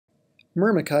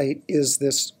Myrmekite is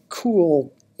this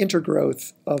cool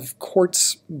intergrowth of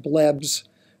quartz blebs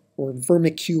or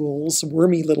vermicules,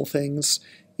 wormy little things,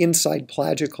 inside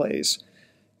plagioclase.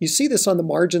 You see this on the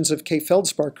margins of K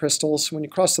feldspar crystals. When you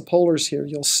cross the polars here,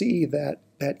 you'll see that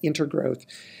intergrowth.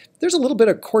 There's a little bit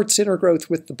of quartz intergrowth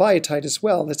with the biotite as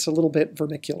well that's a little bit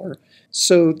vermicular.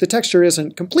 So the texture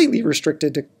isn't completely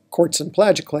restricted to quartz and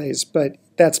plagioclase, but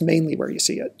that's mainly where you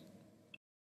see it.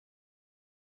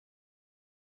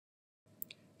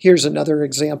 Here's another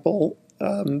example.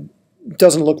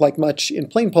 Doesn't look like much in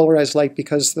plain polarized light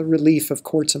because the relief of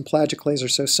quartz and plagioclase are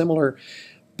so similar.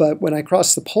 But when I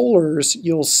cross the polars,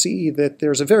 you'll see that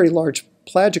there's a very large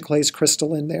plagioclase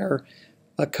crystal in there,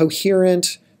 a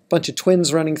coherent bunch of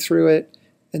twins running through it,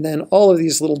 and then all of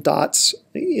these little dots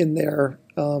in there,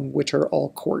 which are all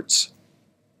quartz.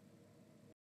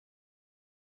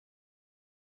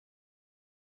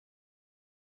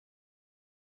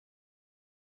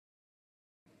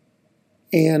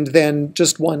 And then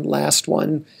just one last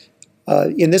one.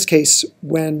 In this case,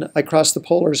 when I cross the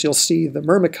polars, you'll see the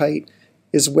Myrmekite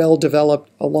is well developed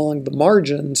along the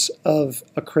margins of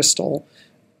a crystal.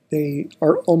 They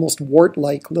are almost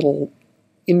wart-like little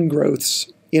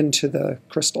ingrowths into the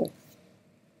crystal.